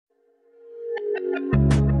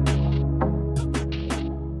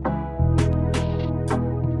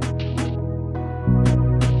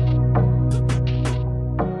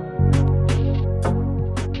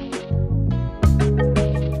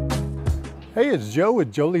Hey, it's Joe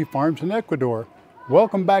with Jolie Farms in Ecuador.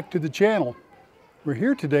 Welcome back to the channel. We're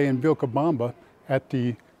here today in Vilcabamba at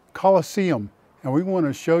the Coliseum, and we want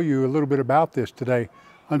to show you a little bit about this today.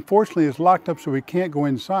 Unfortunately, it's locked up so we can't go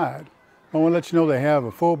inside. I want to let you know they have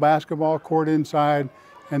a full basketball court inside,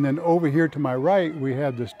 and then over here to my right, we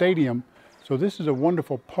have the stadium. So this is a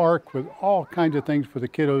wonderful park with all kinds of things for the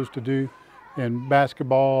kiddos to do, and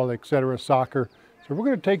basketball, etc., soccer. So we're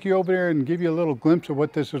going to take you over there and give you a little glimpse of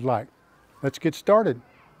what this is like. Let's get started.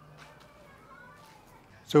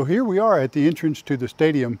 So here we are at the entrance to the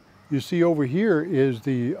stadium. You see over here is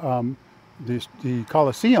the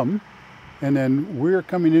Coliseum, and then we're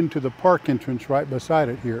coming into the park entrance right beside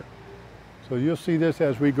it here. So you'll see this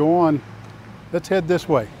as we go on. Let's head this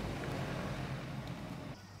way.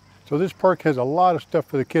 So this park has a lot of stuff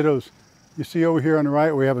for the kiddos. You see over here on the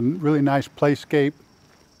right, we have a really nice playscape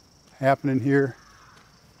happening here.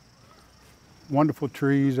 Wonderful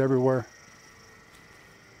trees everywhere.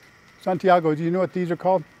 Santiago, do you know what these are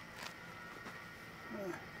called?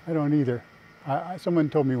 I don't either. Someone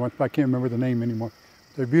told me once, but I can't remember the name anymore.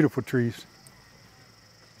 They're beautiful trees.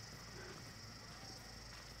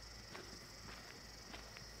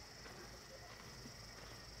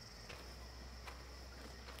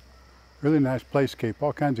 Really nice playscape,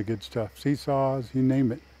 all kinds of good stuff. Seesaws, you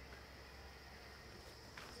name it.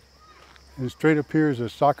 And straight up here is a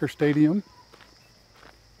soccer stadium.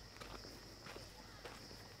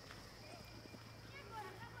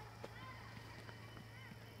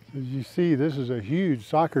 As you see, this is a huge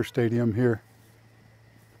soccer stadium here.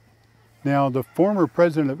 Now, the former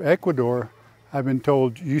president of Ecuador, I've been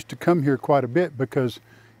told, used to come here quite a bit because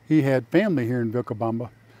he had family here in Vilcabamba.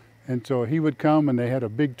 And so he would come, and they had a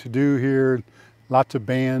big to-do here, lots of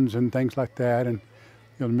bands and things like that. And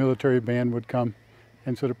the military band would come.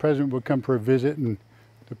 And so the president would come for a visit, and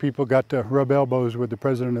the people got to rub elbows with the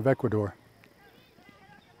president of Ecuador.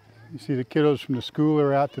 You see the kiddos from the school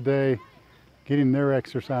are out today, getting their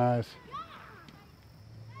exercise.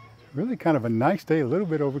 It's really kind of a nice day, a little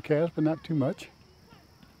bit overcast, but not too much.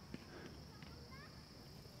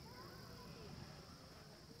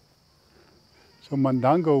 So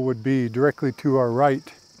Mandango would be directly to our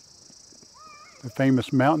right, the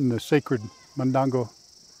famous mountain, the sacred Mandango.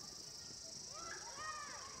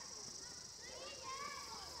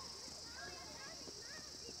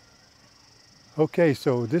 Okay,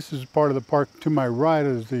 so this is part of the park. To my right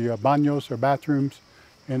is the baños or bathrooms,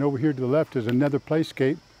 and over here to the left is another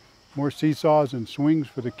playscape. More seesaws and swings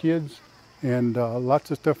for the kids, and lots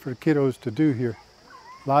of stuff for the kiddos to do here.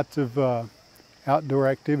 Lots of outdoor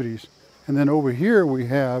activities. And then over here we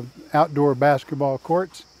have outdoor basketball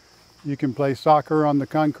courts. You can play soccer on the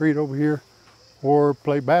concrete over here or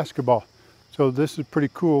play basketball. So this is pretty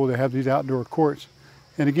cool to have these outdoor courts.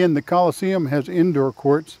 And again, the Coliseum has indoor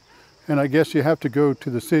courts, and I guess you have to go to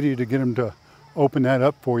the city to get them to open that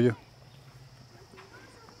up for you.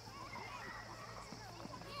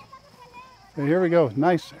 So here we go,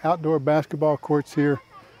 nice outdoor basketball courts here,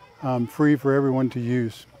 free for everyone to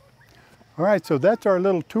use. All right, so that's our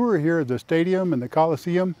little tour here of the stadium and the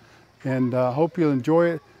Coliseum, and hope you'll enjoy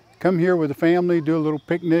it. Come here with the family, do a little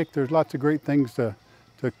picnic. There's lots of great things to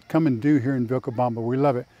come and do here in Vilcabamba. We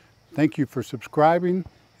love it. Thank you for subscribing,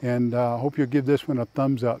 and hope you'll give this one a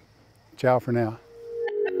thumbs up. Ciao for now.